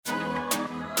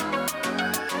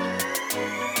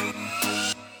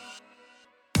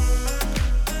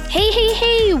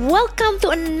Hey, welcome to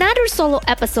another solo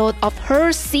episode of Her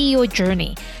CEO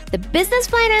Journey, the business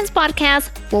finance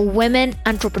podcast for women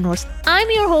entrepreneurs. I'm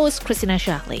your host, Christina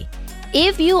Shahli.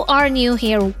 If you are new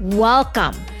here,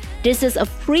 welcome. This is a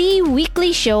free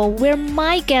weekly show where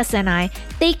my guests and I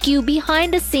take you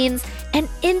behind the scenes and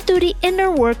into the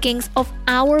inner workings of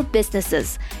our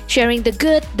businesses, sharing the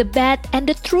good, the bad, and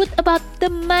the truth about the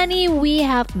money we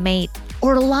have made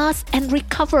or lost and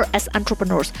recover as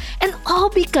entrepreneurs. And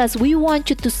all because we want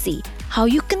you to see how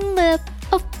you can live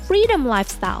a freedom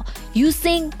lifestyle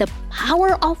using the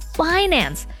power of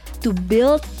finance to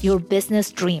build your business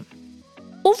dream.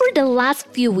 Over the last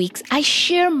few weeks, I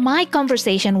share my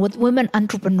conversation with women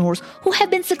entrepreneurs who have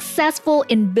been successful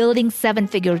in building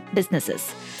seven-figure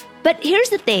businesses. But here's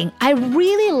the thing, I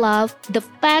really love the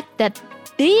fact that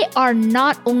they are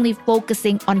not only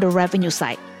focusing on the revenue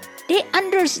side. They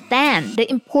understand the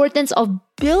importance of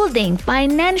building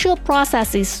financial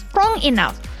processes strong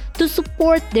enough to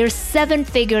support their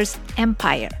seven-figures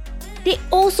empire. They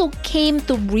also came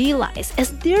to realize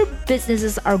as their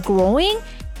businesses are growing,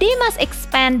 they must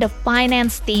expand the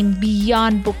finance team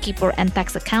beyond bookkeeper and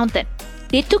tax accountant.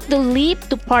 They took the leap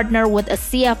to partner with a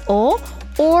CFO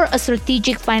or a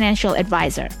strategic financial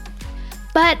advisor.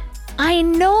 But I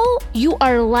know you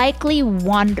are likely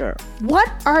wonder, what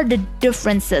are the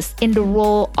differences in the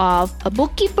role of a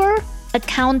bookkeeper,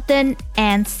 accountant,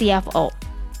 and CFO?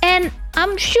 And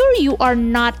I'm sure you are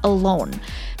not alone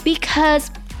because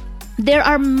there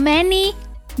are many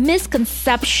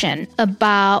misconceptions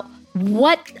about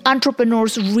what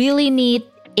entrepreneurs really need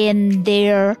in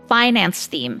their finance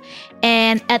team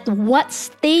and at what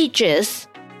stages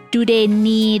do they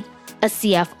need a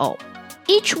CFO.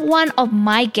 Each one of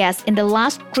my guests in the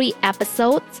last 3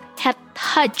 episodes had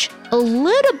touched a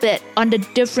little bit on the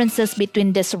differences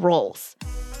between these roles.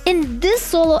 In this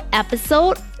solo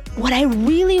episode, what I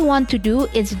really want to do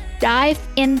is dive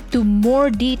into more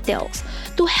details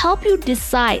to help you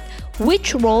decide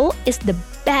which role is the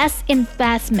best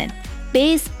investment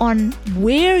based on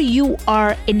where you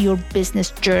are in your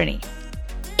business journey.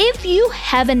 If you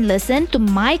haven't listened to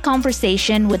my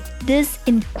conversation with these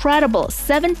incredible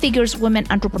seven-figures women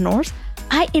entrepreneurs,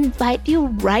 I invite you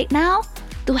right now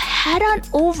to head on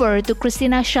over to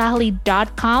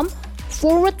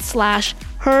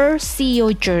christinashahli.com/her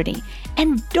CEO journey.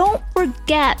 And don't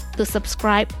forget to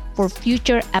subscribe for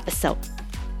future episodes.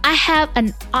 I have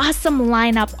an awesome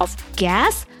lineup of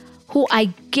guests who I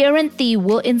guarantee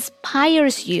will inspire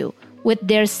you with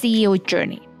their CEO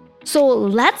journey. So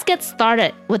let's get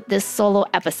started with this solo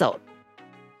episode.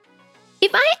 If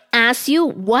I ask you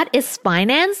what is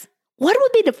finance, what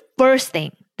would be the first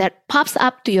thing that pops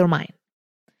up to your mind?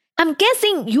 I'm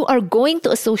guessing you are going to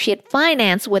associate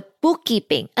finance with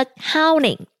bookkeeping,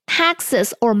 accounting,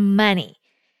 taxes, or money.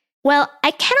 Well, I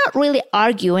cannot really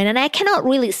argue and I cannot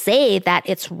really say that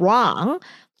it's wrong.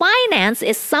 Finance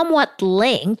is somewhat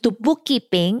linked to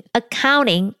bookkeeping,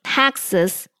 accounting,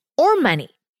 taxes, or money.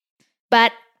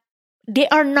 But they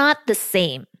are not the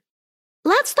same.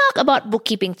 Let's talk about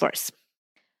bookkeeping first.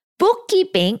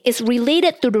 Bookkeeping is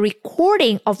related to the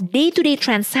recording of day-to-day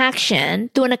transaction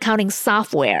to an accounting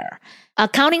software.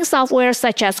 Accounting software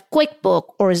such as QuickBooks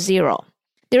or Xero.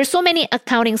 There are so many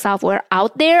accounting software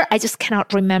out there, I just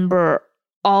cannot remember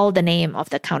all the name of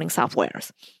the accounting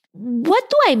softwares. What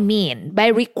do I mean by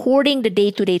recording the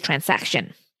day-to-day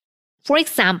transaction? For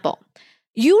example,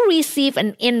 you receive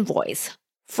an invoice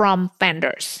from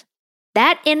vendors.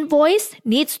 That invoice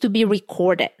needs to be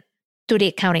recorded to the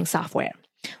accounting software.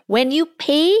 When you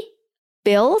pay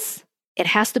bills, it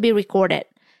has to be recorded.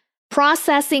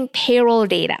 Processing payroll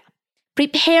data.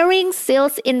 Preparing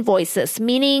sales invoices,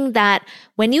 meaning that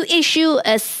when you issue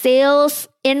a sales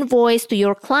invoice to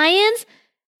your clients,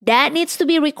 that needs to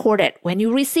be recorded. When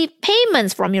you receive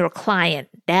payments from your client,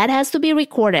 that has to be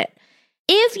recorded.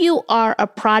 If you are a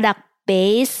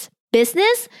product-based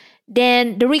business,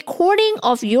 then the recording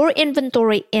of your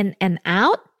inventory in and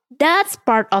out, that's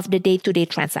part of the day-to-day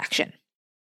transaction.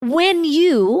 When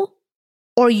you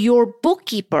or your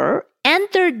bookkeeper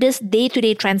enter this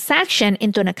day-to-day transaction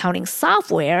into an accounting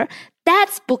software,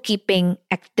 that's bookkeeping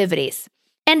activities.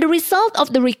 And the result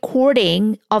of the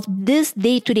recording of this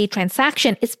day-to-day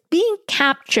transaction is being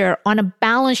captured on a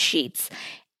balance sheets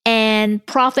and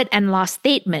profit and loss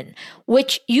statement,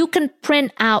 which you can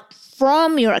print out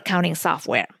from your accounting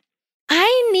software.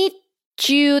 I need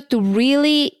you to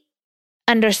really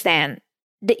understand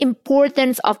the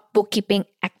importance of bookkeeping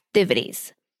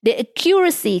activities, the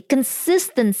accuracy,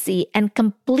 consistency, and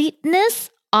completeness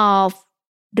of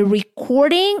the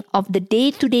recording of the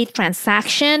day-to-day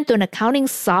transaction to an accounting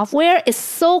software is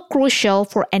so crucial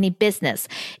for any business.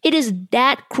 It is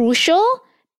that crucial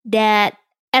that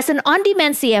as an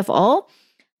on-demand CFO,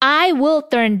 I will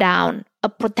turn down a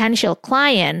potential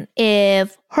client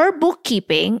if her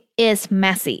bookkeeping is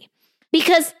messy,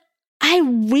 because I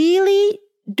really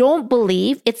don't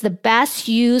believe it's the best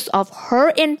use of her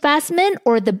investment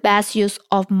or the best use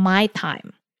of my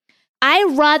time. I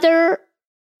rather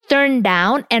turn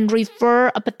down and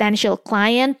refer a potential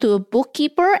client to a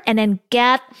bookkeeper and then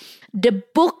get the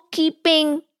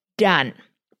bookkeeping done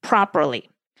properly.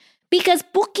 Because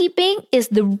bookkeeping is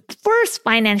the first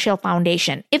financial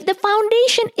foundation. If the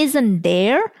foundation isn't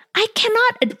there, I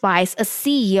cannot advise a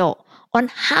CEO on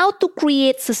how to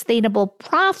create sustainable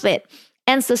profit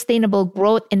and sustainable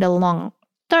growth in the long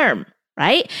term,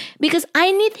 right? Because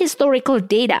I need historical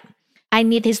data.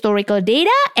 And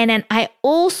then I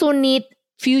also need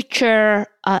future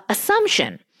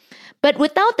assumption. But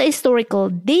without the historical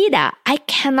data, I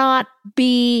cannot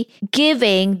be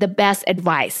giving the best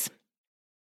advice.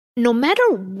 No matter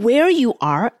where you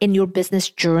are in your business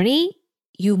journey,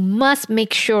 you must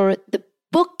make sure the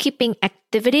bookkeeping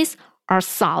activities are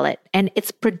solid and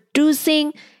it's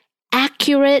producing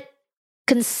accurate,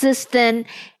 consistent,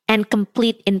 and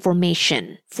complete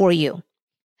information for you.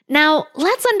 Now,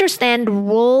 let's understand the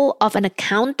role of an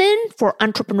accountant for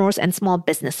entrepreneurs and small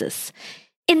businesses.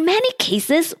 In many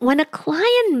cases, when a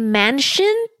client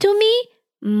mentioned to me,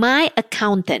 my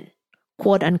accountant,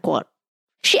 quote unquote,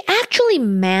 she actually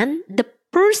meant the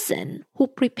person who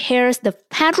prepares the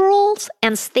federal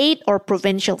and state or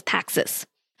provincial taxes.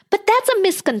 But that's a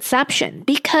misconception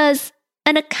because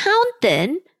an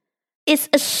accountant is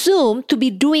assumed to be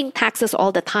doing taxes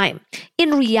all the time.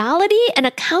 In reality, an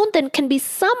accountant can be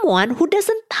someone who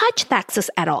doesn't touch taxes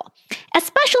at all.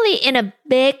 Especially in a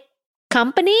big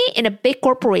company, in a big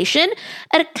corporation,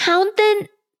 an accountant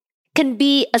can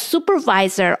be a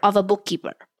supervisor of a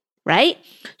bookkeeper, right?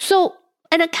 So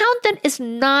an accountant is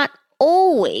not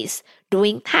always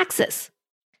doing taxes.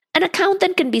 An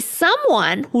accountant can be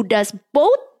someone who does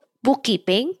both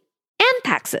bookkeeping and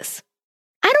taxes.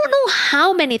 I don't know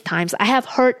how many times I have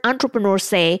heard entrepreneurs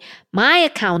say, my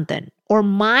accountant or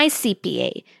my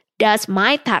CPA does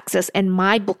my taxes and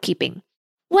my bookkeeping.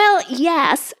 Well,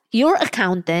 yes, your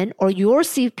accountant or your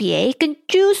CPA can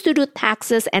choose to do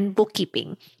taxes and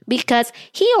bookkeeping because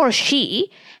he or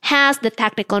she has the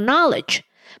technical knowledge.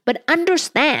 But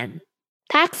understand,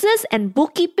 taxes and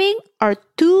bookkeeping are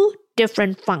two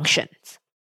different functions.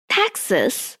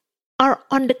 Taxes are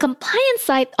on the compliance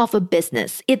side of a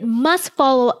business. It must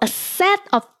follow a set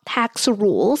of tax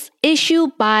rules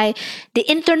issued by the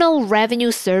Internal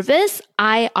Revenue Service,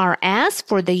 IRS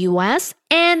for the US,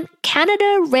 and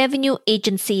Canada Revenue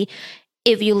Agency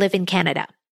if you live in Canada.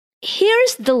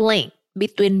 Here's the link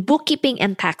between bookkeeping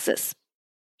and taxes.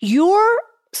 Your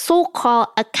so-called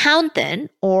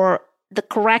accountant, or the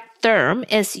correct term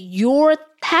is your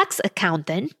tax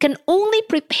accountant, can only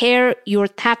prepare your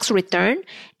tax return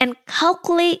and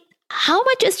calculate how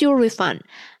much is your refund,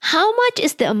 how much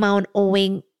is the amount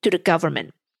owing to the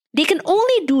government. They can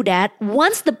only do that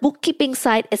once the bookkeeping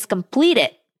side is completed.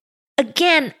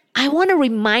 Again, I want to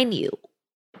remind you,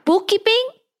 bookkeeping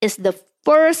is the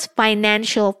first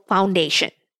financial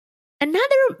foundation.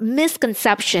 Another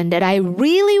misconception that I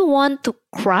really want to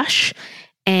crush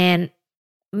and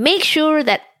make sure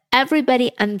that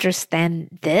everybody understands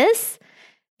this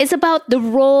is about the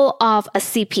role of a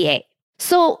CPA.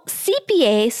 So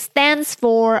CPA stands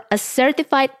for a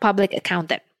Certified Public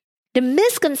Accountant. The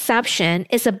misconception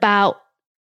is about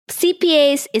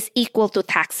CPAs is equal to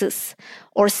taxes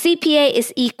or CPA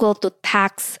is equal to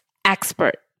tax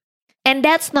expert. And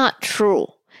that's not true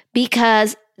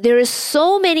because there is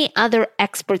so many other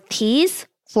expertise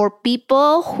for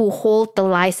people who hold the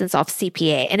license of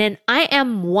CPA. And then I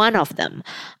am one of them.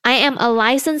 I am a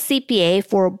licensed CPA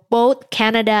for both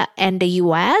Canada and the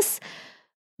US,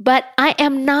 but I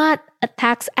am not a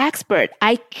tax expert.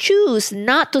 I choose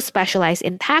not to specialize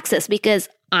in taxes because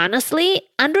honestly,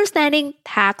 understanding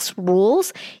tax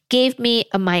rules gave me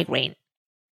a migraine.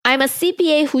 I'm a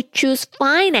CPA who chose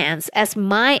finance as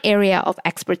my area of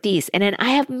expertise, and then I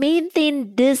have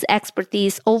maintained this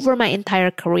expertise over my entire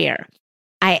career.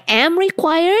 I am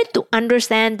required to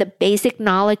understand the basic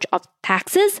knowledge of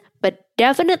taxes, but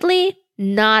definitely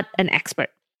not an expert.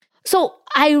 So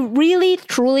I really,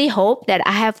 truly hope that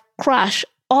I have crushed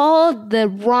all the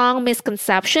wrong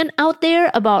misconception out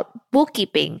there about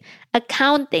bookkeeping,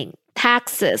 accounting,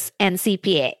 taxes, and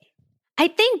CPA. I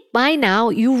think by now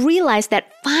you realize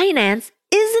that finance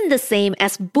isn't the same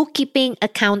as bookkeeping,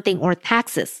 accounting, or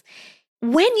taxes.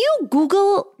 when you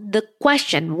Google the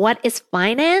question, what is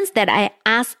finance, that I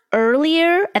asked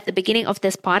earlier at the beginning of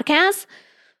this podcast,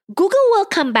 Google will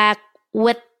come back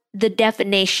with the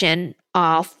definition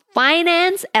of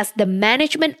finance as the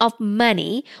management of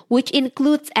money, which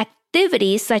includes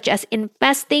activities such as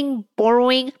investing,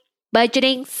 borrowing,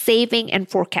 budgeting, saving, and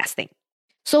forecasting.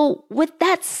 So with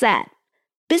that said,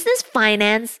 business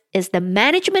finance is the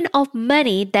management of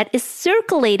money that is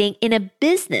circulating in a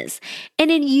business, and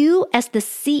then you as the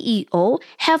CEO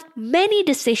have many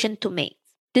decisions to make.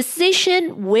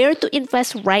 Decision where to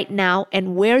invest right now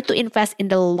and where to invest in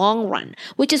the long run,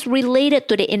 which is related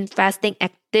to the investing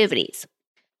activities.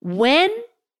 When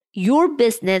your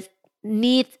business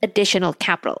needs additional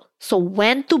capital, so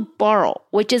when to borrow,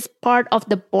 which is part of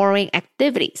the borrowing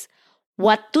activities.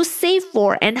 What to save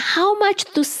for and how much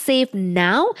to save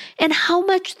now and how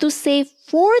much to save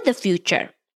for the future.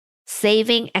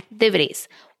 Saving activities.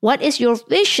 What is your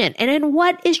vision and then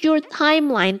what is your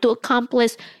timeline to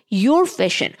accomplish your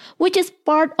vision, which is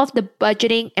part of the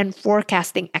budgeting and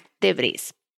forecasting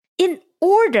activities. In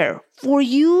order for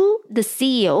you, the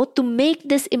CEO, to make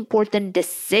these important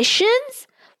decisions,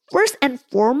 first and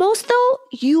foremost though,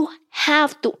 you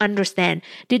have to understand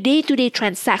the day-to-day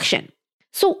transaction.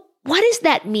 So what does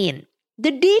that mean?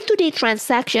 The day-to-day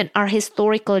transaction are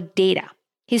historical data.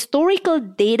 Historical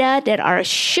data that are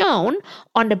shown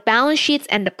on the balance sheets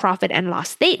and the profit and loss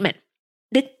statement.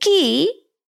 The key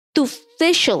to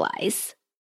visualize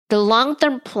the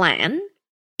long-term plan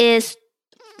is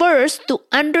first to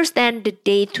understand the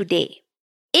day-to-day.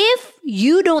 If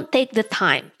you don't take the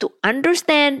time to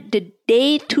understand the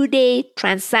day-to-day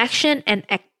transaction and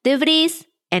activities,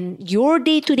 and your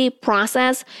day-to-day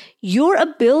process, your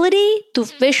ability to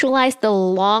visualize the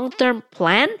long-term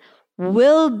plan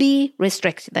will be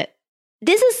restricted.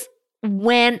 This is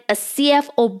when a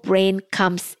CFO brain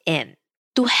comes in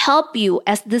to help you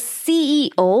as the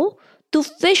CEO to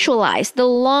visualize the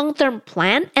long-term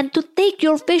plan and to take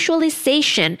your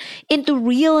visualization into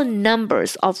real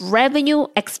numbers of revenue,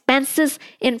 expenses,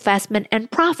 investment,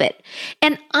 and profit.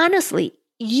 And honestly,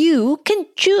 you can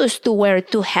choose to wear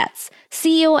two hats,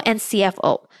 CEO and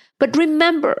CFO. But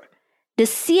remember, the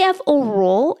CFO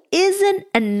role isn't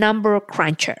a number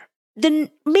cruncher.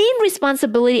 The main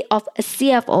responsibility of a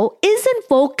CFO isn't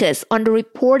focused on the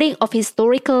reporting of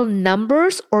historical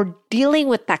numbers or dealing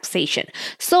with taxation.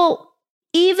 So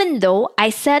even though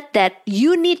I said that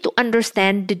you need to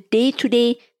understand the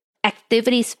day-to-day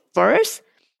activities first,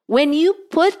 when you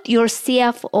put your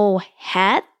CFO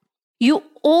hat, you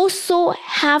also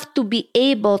have to be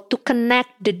able to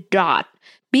connect the dot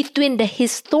between the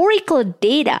historical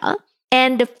data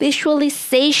and the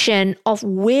visualization of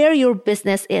where your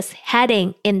business is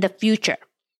heading in the future.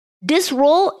 This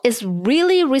role is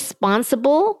really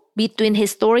responsible between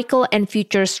historical and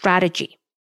future strategy.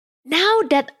 Now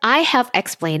that I have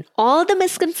explained all the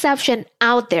misconceptions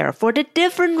out there for the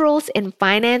different roles in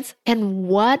finance and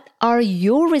what are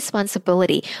your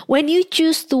responsibility when you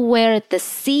choose to wear the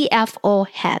CFO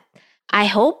hat, I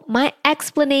hope my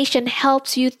explanation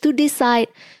helps you to decide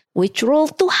which role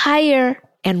to hire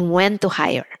and when to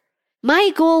hire.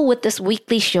 My goal with this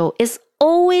weekly show is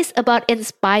always about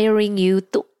inspiring you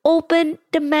to open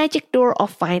the magic door of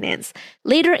finance.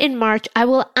 Later in March, I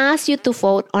will ask you to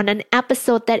vote on an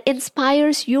episode that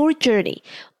inspires your journey,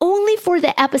 only for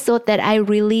the episode that I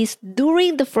released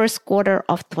during the first quarter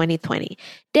of 2020.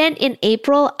 Then in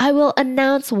April, I will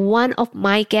announce one of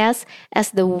my guests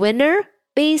as the winner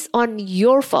based on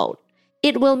your vote.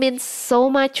 It will mean so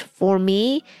much for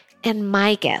me and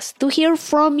my guests to hear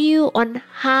from you on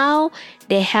how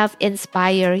they have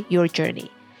inspired your journey.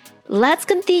 Let's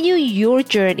continue your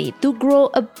journey to grow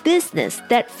a business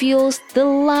that fuels the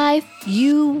life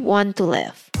you want to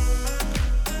live.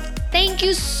 Thank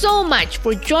you so much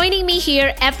for joining me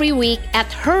here every week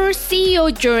at Her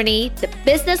CEO Journey, the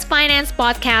business finance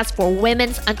podcast for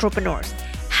women's entrepreneurs.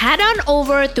 Head on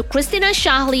over to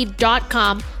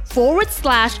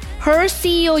ChristinaShahley.com/Her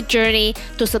CEO Journey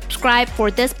to subscribe for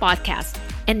this podcast.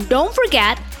 And don't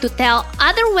forget to tell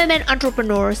other women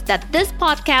entrepreneurs that this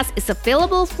podcast is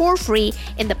available for free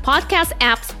in the podcast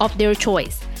apps of their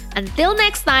choice. Until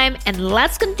next time, and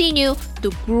let's continue to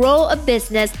grow a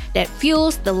business that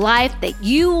fuels the life that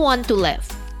you want to live.